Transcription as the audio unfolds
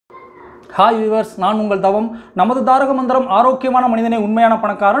Hi viewers, நான் உங்கள் தவம். நமது தாரக மந்திரம் ஆரோக்கியமான மனிதனே உண்மையான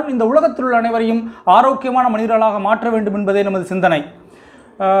பணக்காரன். இந்த உலகத்தில் உள்ள அனைவரையும் ஆரோக்கியமான மனிதர்களாக மாற்ற வேண்டும் என்பதே நமது சிந்தனை.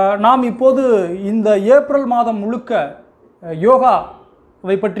 நாம் இப்போது இந்த ஏப்ரல் மாதம் முழுக்க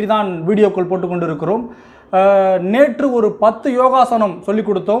யோகாவை பற்றி தான் வீடியோக்கள் போட்டுக்கொண்டு இருக்கிறோம். நேற்று ஒரு 10 யோகாசனம் சொல்லிக்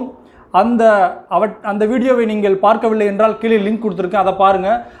கொடுத்தோம். அந்த வீடியோவை நீங்கள் பார்க்கவில்லை என்றால் கீழே லிங்க் கொடுத்துருக்கேன், அதை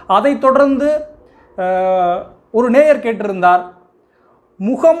பாருங்கள். அதைத் தொடர்ந்து ஒரு நேயர் கேட்டிருந்தார்,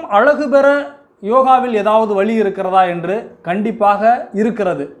 முகம் அழகு பெற யோகாவில் ஏதாவது வழி இருக்கிறதா என்று. கண்டிப்பாக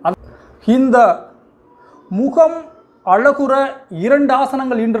இருக்கிறது. இந்த முகம் அழகுற 2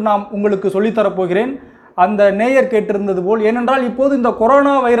 ஆசனங்கள் இன்று நாம் உங்களுக்கு சொல்லித்தரப்போகிறேன். அந்த நேயர் கேட்டிருந்தது போல், ஏனென்றால் இப்போது இந்த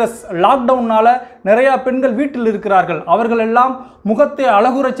கொரோனா வைரஸ் லாக்டவுனால் நிறையா பெண்கள் வீட்டில் இருக்கிறார்கள். அவர்கள் எல்லாம் முகத்தை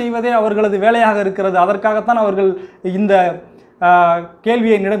அழகுற செய்வதே அவர்களது வேலையாக இருக்கிறது. அதற்காகத்தான் அவர்கள் இந்த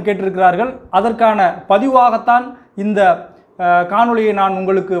கேள்வியை என்னிடம் கேட்டிருக்கிறார்கள். அதற்கான பதிவாகத்தான் இந்த காணொளியை நான்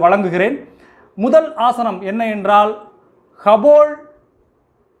உங்களுக்கு வழங்குகிறேன். முதல் ஆசனம் என்ன என்றால் ஹபோல்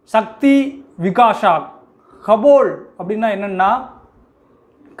சக்தி விகாஷா. ஹபோல் அப்படின்னா என்னன்னா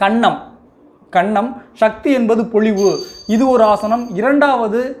கண்ணம், சக்தி என்பது பொலிவு. இது ஒரு ஆசனம்.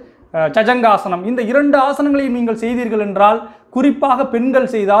 இரண்டாவது சஜங்காசனம். இந்த 2 ஆசனங்களையும் நீங்கள் செய்தீர்கள் என்றால், குறிப்பாக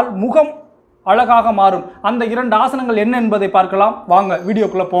பெண்கள் செய்தால் முகம் அழகாக மாறும். அந்த 2 ஆசனங்கள் என்ன என்பதை பார்க்கலாம். வாங்க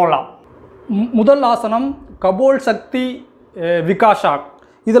வீடியோக்குள்ளே போகலாம். முதல் ஆசனம் கபோல் சக்தி விகாஷா.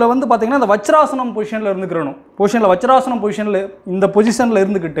 இதில் வந்து பார்த்திங்கன்னா இந்த வஜ்ராசனம் பொசிஷனில் இருந்துக்கிறணும். வஜ்ராசனம் பொசிஷனில் இந்த பொசிஷனில்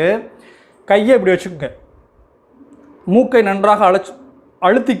இருந்துக்கிட்டு கையை இப்படி வச்சுக்கோங்க. மூக்கை நன்றாக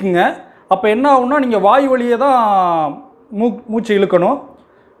அழுத்திக்குங்க. அப்போ என்ன ஆகும்னா, நீங்கள் வாய் வழியே தான் மூச்சை இழுக்கணும்.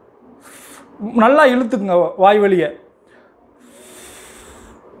 நல்லா இழுத்துக்குங்க வாய் வழியை.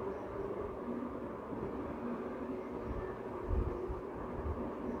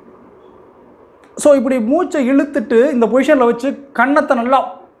 ஸோ இப்படி மூச்சை இழுத்துட்டு இந்த பொசிஷனில் வச்சு கன்னத்தை நல்லா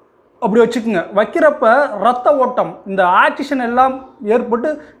அப்படி வச்சுக்குங்க. வைக்கிறப்ப ரத்த ஓட்டம், இந்த ஆக்சிஜன் எல்லாம் ஏற்பட்டு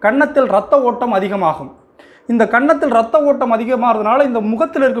கன்னத்தில் ரத்த ஓட்டம் அதிகமாகும். இந்த கன்னத்தில் ரத்த ஓட்டம் அதிகமாகிறதுனால இந்த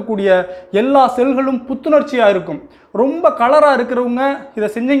முகத்தில் இருக்கக்கூடிய எல்லா செல்களும் புத்துணர்ச்சியாக இருக்கும். ரொம்ப கலராக இருக்கிறவங்க இதை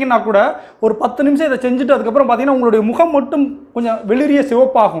செஞ்சீங்கன்னா கூட ஒரு 10 நிமிஷம் இதை செஞ்சுட்டு அதுக்கப்புறம் பார்த்தீங்கன்னா உங்களுடைய முகம் மட்டும் கொஞ்சம் வெளிரிய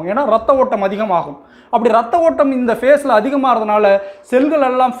சிவப்பாகும். ஏன்னா ரத்த ஓட்டம் அதிகமாகும். அப்படி ரத்த ஓட்டம் இந்த ஃபேஸில் அதிகமாகிறதுனால செல்கள்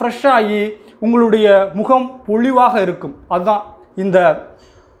எல்லாம் ஃப்ரெஷ்ஷாகி உங்களுடைய முகம் பொலிவாக இருக்கும். அதுதான் இந்த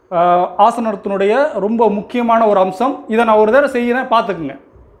ஆசனத்தினுடைய ரொம்ப முக்கியமான ஒரு அம்சம். இதை நான் ஒரு தடவை செய்கிறேன், பார்த்துக்குங்க.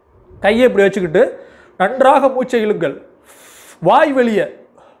 கையை இப்படி வச்சுக்கிட்டு நன்றாக மூச்சை இழுங்கள். வாய் வெளியே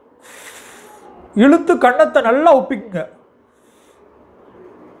இழுத்து கன்னத்தை நல்லா ஒப்பிக்குங்க.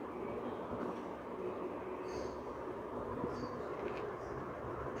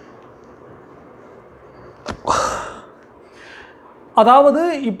 அதாவது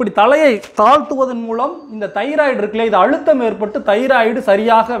இப்படி தலையை தாழ்த்துவதன் மூலம் இந்த தைராய்டு இருக்குல்ல, இது அழுத்தம் ஏற்பட்டு தைராய்டு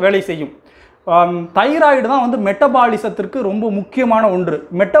சரியாக வேலை செய்யும். தைராய்டு தான் வந்து மெட்டபாலிசத்திற்கு ரொம்ப முக்கியமான ஒன்று.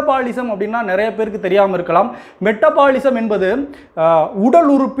 மெட்டபாலிசம் அப்படின்னா நிறைய பேருக்கு தெரியாமல் இருக்கலாம். மெட்டபாலிசம் என்பது உடல்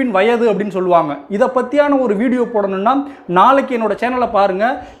உறுப்பின் வயது அப்படின்னு சொல்லுவாங்க. இதை பற்றியான ஒரு வீடியோ போடணும்னா நாளைக்கு என்னோட சேனலை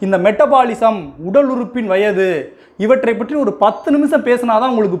பாருங்கள். இந்த மெட்டபாலிசம், உடல் உறுப்பின் வயது, இவற்றை பற்றி ஒரு 10 நிமிஷம்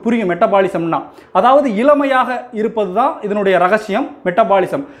பேசினாதான் உங்களுக்கு புரியும். மெட்டபாலிசம்னா அதாவது இளமையாக இருப்பது தான் இதனுடைய ரகசியம்.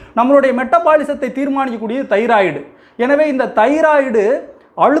 மெட்டபாலிசம், நம்மளுடைய மெட்டபாலிசத்தை தீர்மானிக்கக்கூடியது தைராய்டு. எனவே இந்த தைராய்டு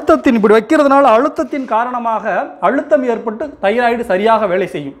அழுத்தத்தின் இப்படி வைக்கிறதுனால அழுத்தத்தின் காரணமாக அழுத்தம் ஏற்பட்டு தைராய்டு சரியாக வேலை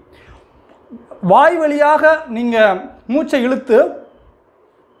செய்யும். வாய் வழியாக நீங்கள் மூச்சை இழுத்து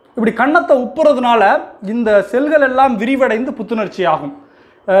இப்படி கன்னத்தை உப்புறதுனால இந்த செல்கள் எல்லாம் விரிவடைந்து புத்துணர்ச்சி ஆகும்.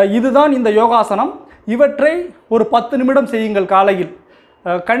 இதுதான் இந்த யோகாசனம். இவற்றை ஒரு 10 நிமிடம் செய்யுங்கள் காலையில்.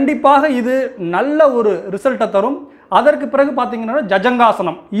 கண்டிப்பாக இது நல்ல ஒரு ரிசல்ட்டை தரும். அதற்கு பிறகு பார்த்தீங்கன்னா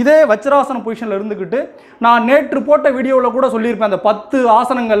ஜஜங்காசனம். இதே வஜ்ராசன பொசிஷனில் இருந்துக்கிட்டு நான் நேற்று போட்ட வீடியோவில் கூட சொல்லியிருப்பேன். அந்த 10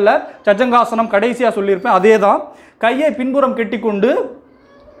 ஆசனங்களில் ஜஜங்காசனம் கடைசியாக சொல்லியிருப்பேன். அதே தான். கையை பின்புறம் கெட்டிக்கொண்டு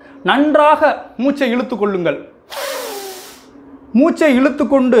நன்றாக மூச்சை இழுத்து கொள்ளுங்கள். மூச்சை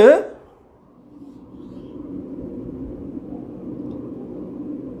இழுத்துக்கொண்டு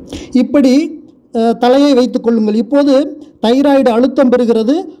இப்படி தலையை வைத்துக் கொள்ளுங்கள். இப்போது தைராய்டு அழுத்தம்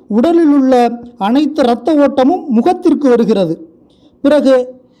பெறுகிறது. உடலில் உள்ள அனைத்து இரத்த ஓட்டமும் முகத்திற்கு வருகிறது. பிறகு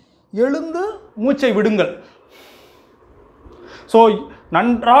எழுந்து மூச்சை விடுங்கள். ஸோ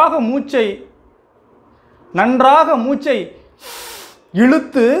நன்றாக மூச்சை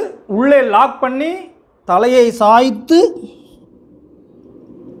இழுத்து உள்ளே லாக் பண்ணி தலையை சாய்த்து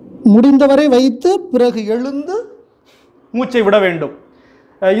முடிந்தவரை வைத்து பிறகு எழுந்து மூச்சை விட வேண்டும்.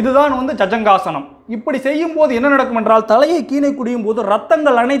 இதுதான் வந்து சஜங்காசனம். இப்படி செய்யும் போது என்ன நடக்கும் என்றால், தலையை கீழே குடியும் போது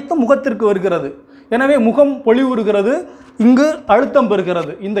ரத்தங்கள் அனைத்தும் முகத்திற்கு வருகிறது. எனவே முகம் பொலிவுறுகிறது, இங்கு அழுத்தம்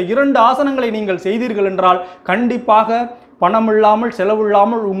பெறுகிறது. இந்த 2 ஆசனங்களை நீங்கள் செய்தீர்கள் என்றால் கண்டிப்பாக பணமில்லாமல்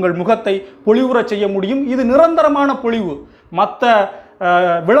செலவில்லாமல் உங்கள் முகத்தை பொலிவுறச் செய்ய முடியும். இது நிரந்தரமான பொலிவு. மற்ற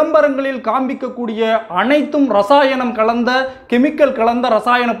விளம்பரங்களில் காண்பிக்கக்கூடிய அனைத்தும் ரசாயனம் கலந்த, கெமிக்கல் கலந்த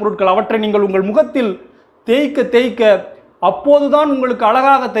ரசாயன பொருட்கள். அவற்றை நீங்கள் உங்கள் முகத்தில் தேய்க்க தேய்க்க அப்போதுதான் உங்களுக்கு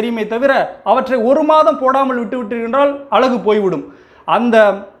அழகாக தெரியுமே தவிர அவற்றை ஒரு மாதம் போடாமல் விட்டுவிட்டீர்கள் அழகு போய்விடும். அந்த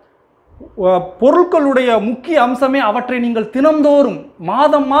பொருட்களுடைய முக்கிய அம்சமே அவற்றை நீங்கள் தினந்தோறும்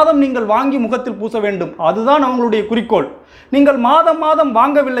மாதம் மாதம் நீங்கள் வாங்கி முகத்தில் பூச வேண்டும். அதுதான் அவங்களுடைய குறிக்கோள். நீங்கள் மாதம் மாதம்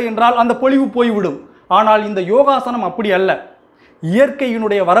வாங்கவில்லை என்றால் அந்த பொலிவு போய்விடும். ஆனால் இந்த யோகாசனம் அப்படி அல்ல,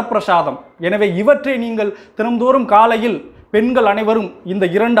 இயற்கையினுடைய வரப்பிரசாதம். எனவே இவற்றை நீங்கள் தினந்தோறும் காலையில் பெண்கள் அனைவரும் இந்த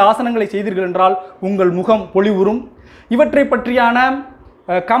 2 ஆசனங்களை செய்தீர்கள் என்றால் உங்கள் முகம் பொலிவுறும். இவற்றை பற்றியான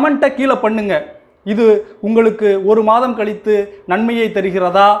கமெண்ட்டை கீழே பண்ணுங்க. இது உங்களுக்கு ஒரு மாதம் கழித்து நன்மையை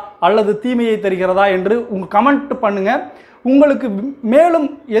தருகிறதா அல்லது தீமையை தருகிறதா என்று உங்கள் கமெண்ட் பண்ணுங்க. உங்களுக்கு மேலும்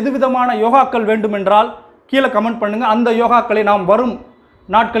எதுவிதமான யோகாக்கள் வேண்டுமென்றால் கீழே கமெண்ட் பண்ணுங்க. அந்த யோகாக்களை நாம் வரும்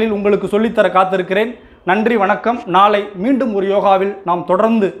நாட்களில் உங்களுக்கு சொல்லித்தர காத்திருக்கிறேன். நன்றி, வணக்கம். நாளை மீண்டும் ஒரு யோகாவில் நாம்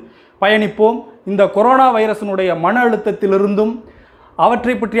தொடர்ந்து பயணிப்போம். இந்த கொரோனா வைரஸினுடைய மன அழுத்தத்திலிருந்தும்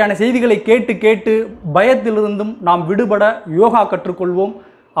அவற்றை பற்றியான செய்திகளை கேட்டு கேட்டு பயத்திலிருந்தும் நாம் விடுபட யோகா கற்றுக்கொள்வோம்.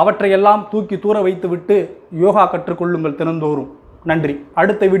 அவற்றையெல்லாம் தூக்கி தூர வைத்துவிட்டு யோகா கற்றுக்கொள்ளுங்கள் தினந்தோறும். நன்றி.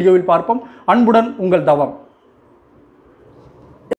 அடுத்த வீடியோவில் பார்ப்போம். அன்புடன் உங்கள் தவம்.